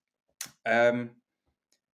 Um,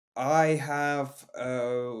 I have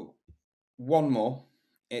one more.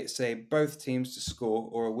 It's a both teams to score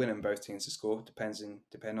or a win and both teams to score, depending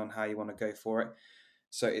on how you want to go for it.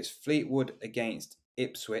 So it's Fleetwood against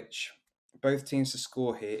Ipswich. Both teams to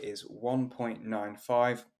score here is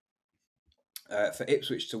 1.95. For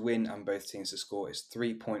Ipswich to win and both teams to score is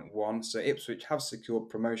 3.1. So Ipswich have secured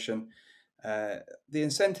promotion. The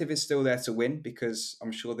incentive is still there to win because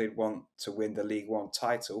I'm sure they'd want to win the League One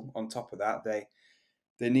title. On top of that,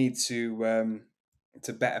 they need to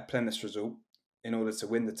bet a Plymouth result in order to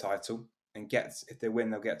win the title and if they win,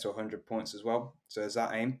 they'll get to 100 points as well. So there's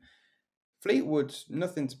that aim. Fleetwood,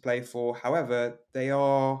 nothing to play for. However, they're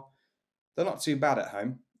not too bad at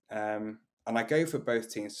home. And I go for both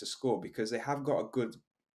teams to score because they have got a good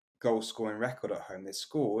goal scoring record at home. They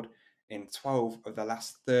scored in 12 of the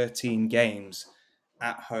last 13 games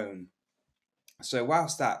at home. So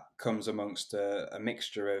whilst that comes amongst a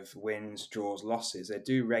mixture of wins, draws, losses, they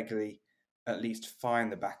do regularly at least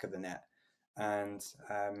find the back of the net. And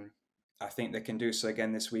I think they can do so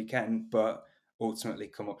again this weekend, but ultimately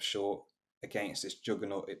come up short against this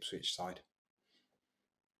juggernaut Ipswich side.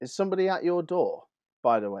 Is somebody at your door,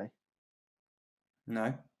 by the way?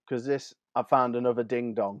 No? Because I found another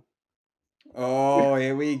ding dong. Oh,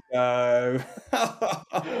 here we go.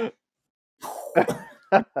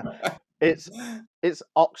 it's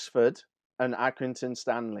Oxford and Accrington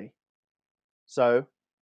Stanley. So,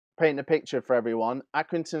 paint a picture for everyone.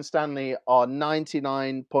 Accrington Stanley are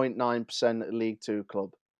 99.9% a League Two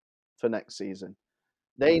club for next season.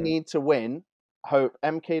 They need to win, hope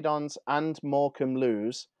MK Dons and Morecambe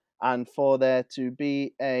lose, and for there to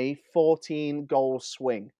be a 14-goal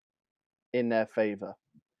swing in their favour.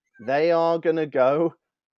 They are going to go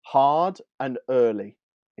hard and early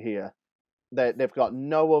here. They've got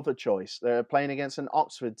no other choice. They're playing against an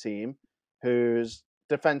Oxford team whose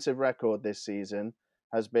defensive record this season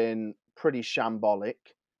has been pretty shambolic.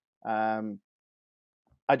 I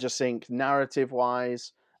just think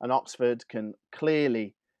narrative-wise, an Oxford can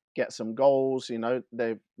clearly get some goals. You know,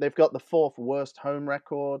 they've got the fourth worst home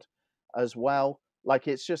record as well. Like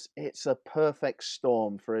it's a perfect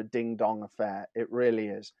storm for a ding-dong affair. It really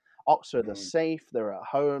is. Oxford are safe. They're at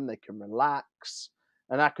home. They can relax.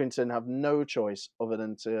 And Accrington have no choice other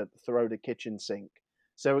than to throw the kitchen sink.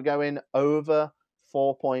 So we're going over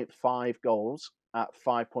 4.5 goals at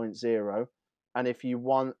 5.0. And if you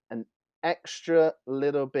want an extra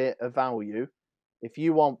little bit of value, if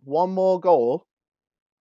you want one more goal,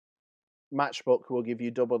 Matchbook will give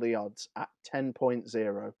you double the odds at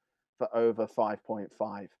 10.0 for over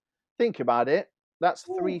 5.5. Think about it. That's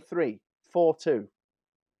 3-3, 4-2,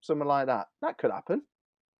 something like that. That could happen.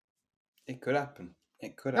 It could happen.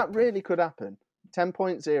 It could That happen. really could happen.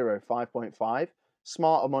 10.0, 5.5.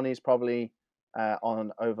 Smarter money is probably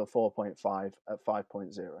on over 4.5 at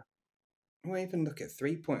 5.0. We'll even look at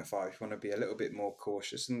 3.5 if you want to be a little bit more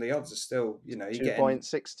cautious. And the odds are still, you're getting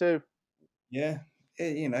 2.62. Yeah,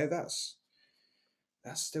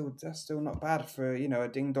 that's still not bad for a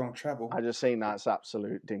ding dong treble. I just think that's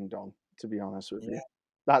absolute ding dong, to be honest with you.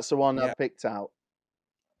 That's the one I picked out.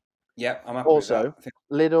 Yeah, I'm happy Also, with that.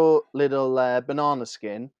 little banana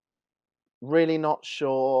skin. Really not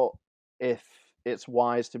sure if it's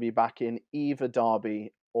wise to be back in either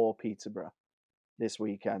Derby or Peterborough this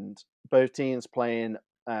weekend. Both teams playing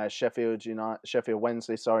Sheffield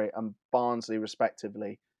Wednesday, and Barnsley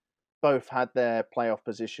respectively. Both had their playoff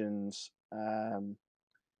positions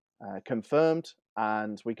confirmed,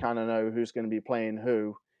 and we kind of know who's going to be playing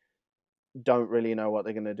who. Don't really know what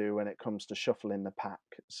they're going to do when it comes to shuffling the pack,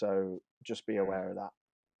 so just be aware of that.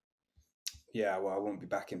 Yeah, well, I won't be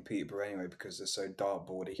back in Peterborough anyway because they're so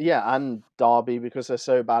dartboardy. Yeah, and Derby because they're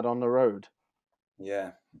so bad on the road.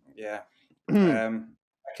 Yeah.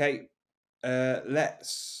 Okay.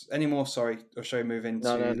 Let's. Any more? Sorry, or shall we move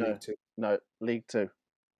into League Two? No, League Two.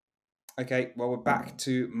 Okay, well, we're back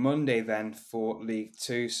to Monday then for League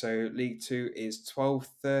Two. So League Two is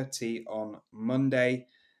 12:30 on Monday.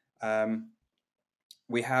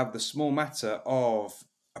 We have the small matter of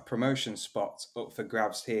a promotion spot up for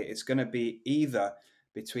grabs here. It's going to be either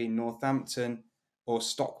between Northampton or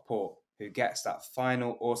Stockport, who gets that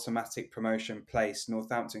final automatic promotion place.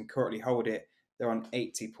 Northampton currently hold it. They're on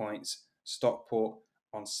 80 points. Stockport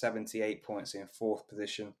on 78 points in fourth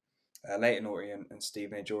position. Leighton Orient and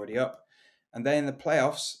Stevenage already up. And then in the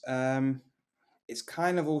playoffs, it's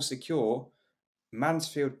kind of all secure.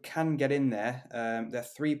 Mansfield can get in there. They're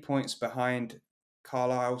 3 points behind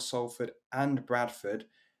Carlisle, Salford and Bradford.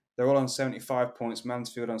 They're all on 75 points.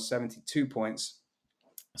 Mansfield on 72 points.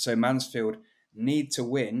 So Mansfield need to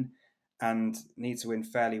win and need to win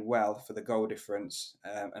fairly well for the goal difference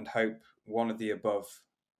and hope one of the above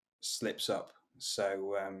slips up.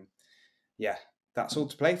 So, that's all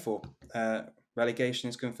to play for. Relegation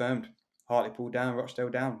is confirmed. Hartlepool down, Rochdale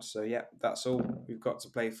down. So, that's all we've got to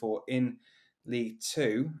play for in League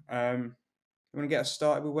Two. You want to get us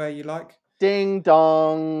started with where you like? Ding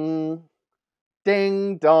dong.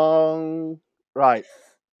 Ding dong. Right.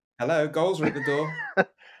 Hello, goals are at the door.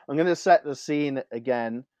 I'm going to set the scene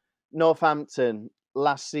again. Northampton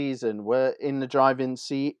last season were in the driving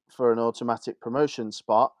seat for an automatic promotion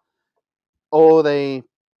spot. All they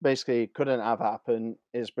basically couldn't have happened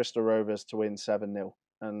is Bristol Rovers to win 7-0.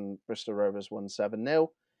 And Bristol Rovers won 7-0.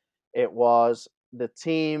 It was the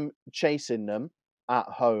team chasing them at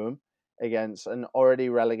home against an already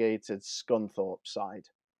relegated Scunthorpe side.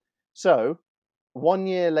 So, 1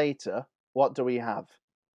 year later, what do we have?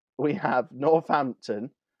 We have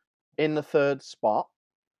Northampton in the third spot,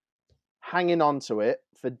 hanging on to it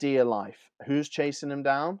for dear life. Who's chasing them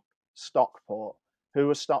down? Stockport. Who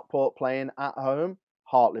was Stockport playing at home?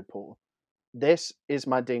 Hartlepool. This is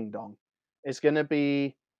my ding dong. It's going to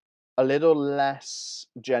be a little less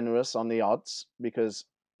generous on the odds because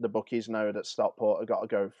the bookies know that Stockport have got to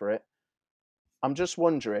go for it. I'm just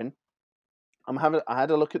wondering. I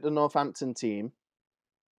had a look at the Northampton team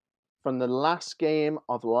from the last game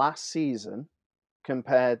of last season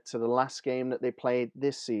compared to the last game that they played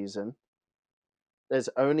this season. There's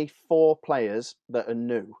only 4 players that are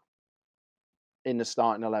new in the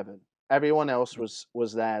starting 11. Everyone else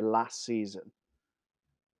was there last season.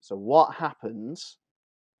 So what happens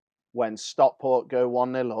when Stockport go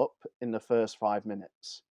 1-0 up in the first 5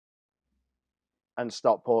 minutes and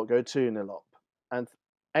Stockport go 2-0 up and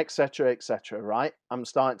etc., right? I'm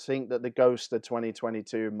starting to think that the ghost of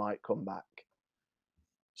 2022 might come back.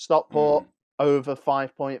 Stockport over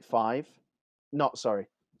 5.5.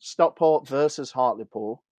 Stockport versus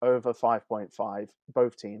Hartlepool over 5.5,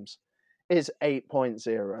 both teams, is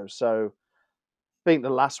 8.0. So I think the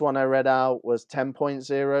last one I read out was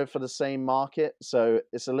 10.0 for the same market. So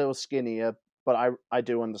it's a little skinnier, but I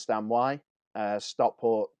do understand why.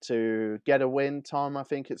 Stockport to get a win, Tom, I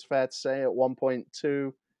think it's fair to say, at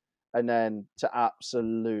 1.2, and then to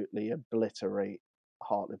absolutely obliterate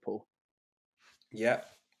Hartlepool. Yeah,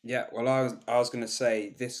 yeah. Well, I was going to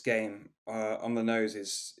say this game on the nose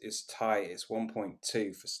is tight. It's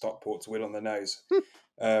 1.2 for Stockport to win on the nose.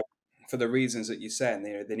 uh, for the reasons that you're saying,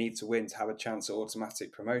 they need to win to have a chance at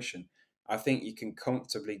automatic promotion. I think you can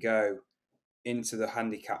comfortably go into the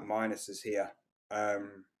handicap minuses here.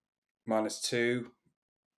 -2,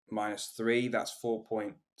 -3, that's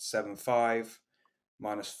 4.75.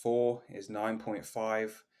 -4 is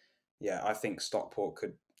 9.5. Yeah, I think Stockport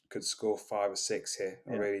could score 5 or 6 here.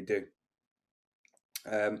 I really do.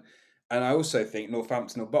 And I also think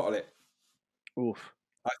Northampton will bottle it. Oof.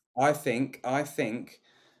 I think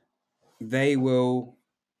they will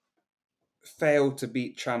fail to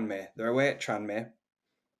beat Tranmere. They're away at Tranmere.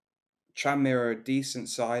 Tranmere are a decent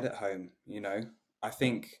side at home. I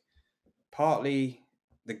think partly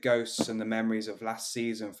the ghosts and the memories of last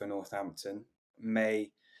season for Northampton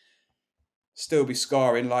may still be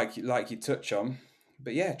scarring, like you touch on.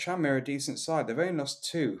 But yeah, Tranmere are a decent side. They've only lost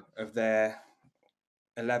 2 of their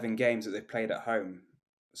 11 games that they've played at home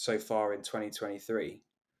so far in 2023.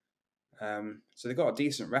 So they've got a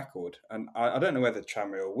decent record, and I don't know whether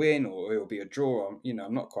Tranmere will win or it will be a draw.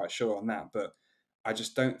 I'm not quite sure on that, but I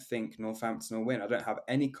just don't think Northampton will win. I don't have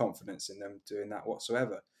any confidence in them doing that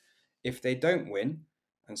whatsoever. If they don't win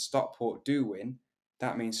and Stockport do win,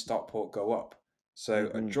 that means Stockport go up.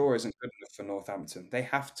 So a draw isn't good enough for Northampton. They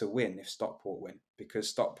have to win if Stockport win because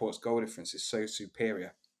Stockport's goal difference is so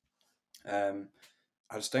superior. I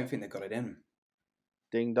just don't think they've got it in them.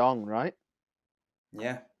 Ding dong, right?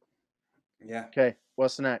 Yeah. Yeah. Okay,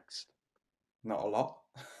 what's next? Not a lot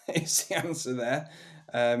is the answer there.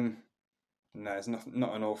 No, it's not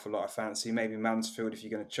an awful lot of fancy. Maybe Mansfield if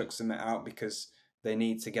you're going to chuck something out because they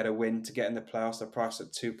need to get a win to get in the playoffs. They're priced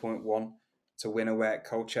at 2.1 to win away at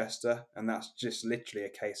Colchester, and that's just literally a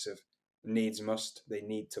case of needs must. They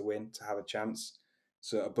need to win to have a chance.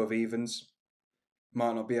 So above evens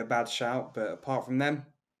might not be a bad shout, but apart from them,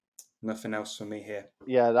 nothing else for me here.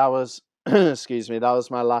 Yeah, that was excuse me, that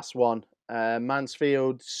was my last one.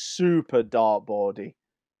 Mansfield, super dartboardy.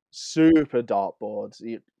 Super dartboards.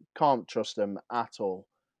 You can't trust them at all.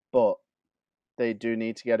 But they do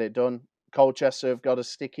need to get it done. Colchester have got a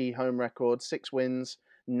sticky home record: 6 wins,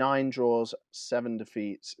 9 draws, 7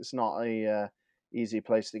 defeats. It's not a easy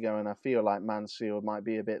place to go, and I feel like Mansfield might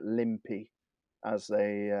be a bit limpy as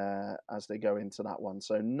they go into that one.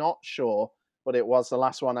 So not sure, but it was the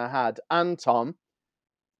last one I had. And Tom,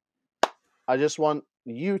 I just want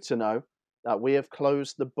you to know that we have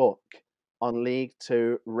closed the book on League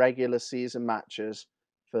Two regular season matches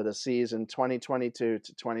for the season 2022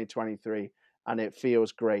 to 2023, and it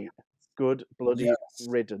feels great. Good bloody Yes,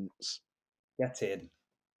 riddance. get in,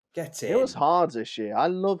 get It was in. hard this year. I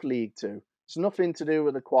love League Two. It's nothing to do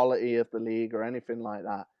with the quality of the league or anything like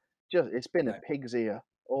that. it's been a No. pig's ear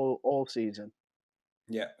all season.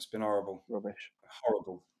 Yeah, it's been horrible. Rubbish.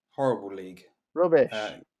 Horrible league. Rubbish.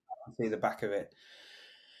 I see the back of it.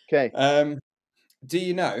 Okay. Do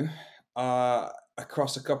you know,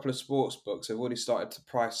 across a couple of sports books, they've already started to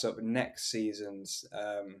price up next season's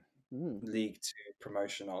League Two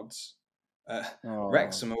promotion odds. Oh,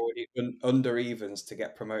 Wrexham are already under evens to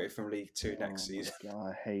get promoted from League Two next my season. God,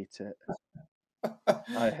 I hate it.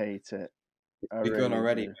 I hate it. I Begun really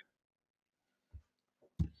already. do.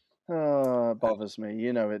 Oh, it bothers me.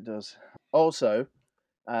 You know it does. Also,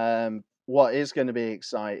 what is going to be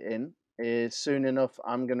exciting is soon enough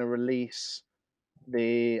I'm going to release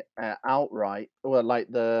the outright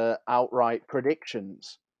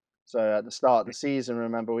predictions. So at the start of the season,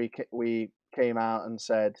 remember we came out and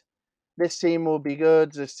said this team will be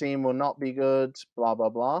good, this team will not be good, blah blah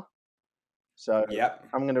blah. So Yep.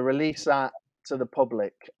 I'm going to release that to the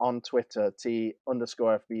public on Twitter,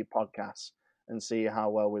 T_FB podcast, and see how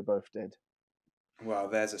well we both did. Well,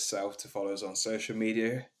 there's a self to follow us on social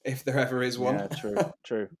media if there ever is one. Yeah,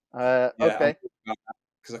 true. Yeah, Okay.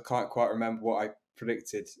 because I can't quite remember what I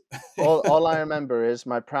predicted. All I remember is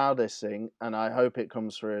my proudest thing, and I hope it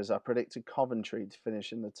comes through, is I predicted Coventry to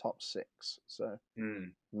finish in the top 6. So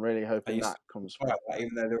I'm really I hoping used that to comes quite through. like that,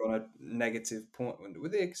 even though they're on a negative point. Were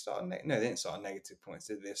they starting? No, they didn't start on negative points.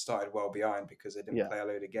 They started well behind because they didn't Yeah, play a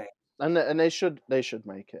load of games. and they should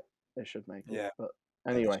make it. They should make it. Yeah, But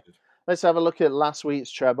yeah, they anyway, should. let's have a look at last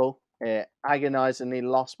week's treble. It agonisingly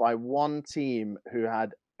lost by one team who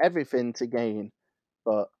had everything to gain,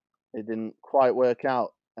 but it didn't quite work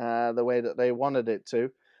out the way that they wanted it to.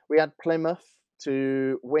 We had Plymouth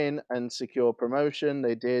to win and secure promotion.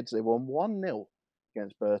 They did. They won 1-0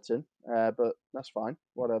 against Burton, but that's fine.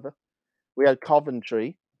 Whatever. We had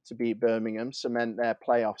Coventry to beat Birmingham, cement their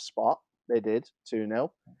playoff spot. They did 2-0.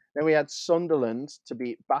 Then we had Sunderland to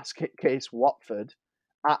beat Basket Case Watford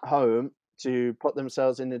at home to put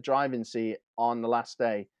themselves in the driving seat on the last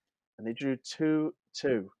day, and they drew 2-2.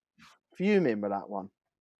 Fuming with that one.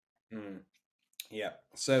 Yeah,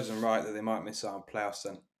 serves them right that they might miss out on playoffs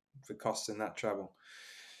then for costing that treble.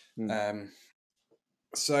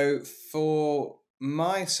 So for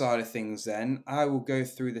my side of things, then I will go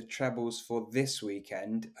through the trebles for this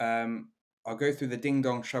weekend. I'll go through the ding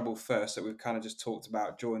dong treble first that we've kind of just talked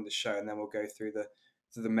about during the show, and then we'll go through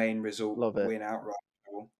the main result Love it. win outright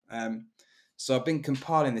treble. So I've been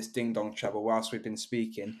compiling this ding dong treble whilst we've been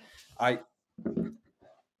speaking.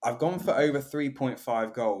 I've gone for over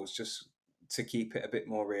 3.5 goals just to keep it a bit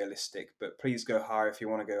more realistic, but please go higher if you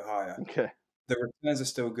want to go higher. Okay. The returns are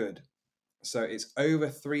still good. So it's over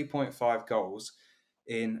 3.5 goals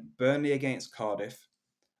in Burnley against Cardiff,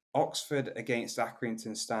 Oxford against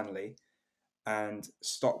Accrington Stanley, and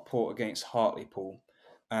Stockport against Hartlepool.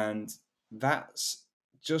 And that's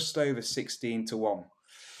just over 16-1.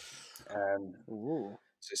 Ooh.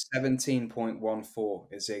 So 17.14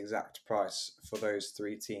 is the exact price for those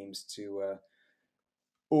three teams to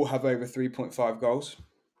all have over 3.5 goals.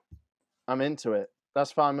 I'm into it.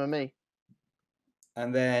 That's fine with me.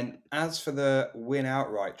 And then as for the win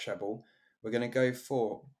outright treble, we're going to go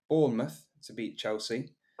for Bournemouth to beat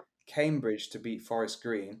Chelsea, Cambridge to beat Forest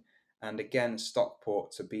Green, and again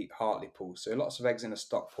Stockport to beat Hartlepool. So lots of eggs in a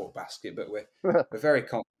Stockport basket, but we're very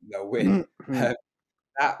confident they'll win.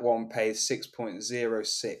 That one pays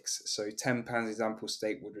 6.06, so £10 example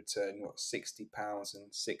stake would return £60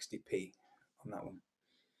 and 60p on that one.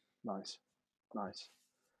 Nice.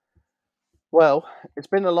 Well, it's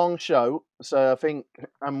been a long show, so I think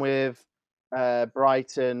I'm with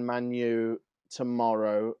Brighton, Man U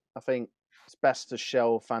tomorrow. I think it's best to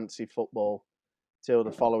shelve fancy football till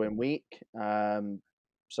the following week.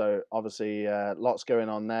 So obviously, lots going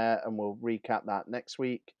on there, and we'll recap that next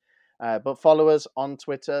week. But follow us on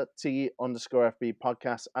Twitter, T_FB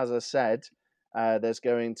podcast. As I said, there's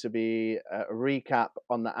going to be a recap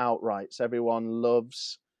on the outrights. Everyone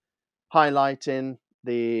loves highlighting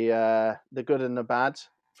the good and the bad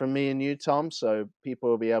from me and you, Tom. So people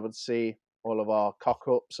will be able to see all of our cock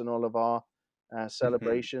ups and all of our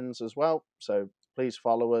celebrations as well. So please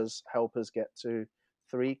follow us, help us get to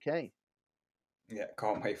 3K. Yeah,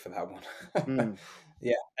 can't wait for that one.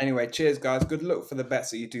 Yeah. Anyway, cheers, guys. Good luck for the bets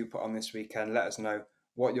that you do put on this weekend. Let us know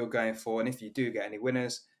what you're going for. And if you do get any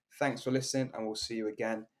winners, thanks for listening, and we'll see you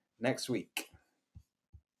again next week.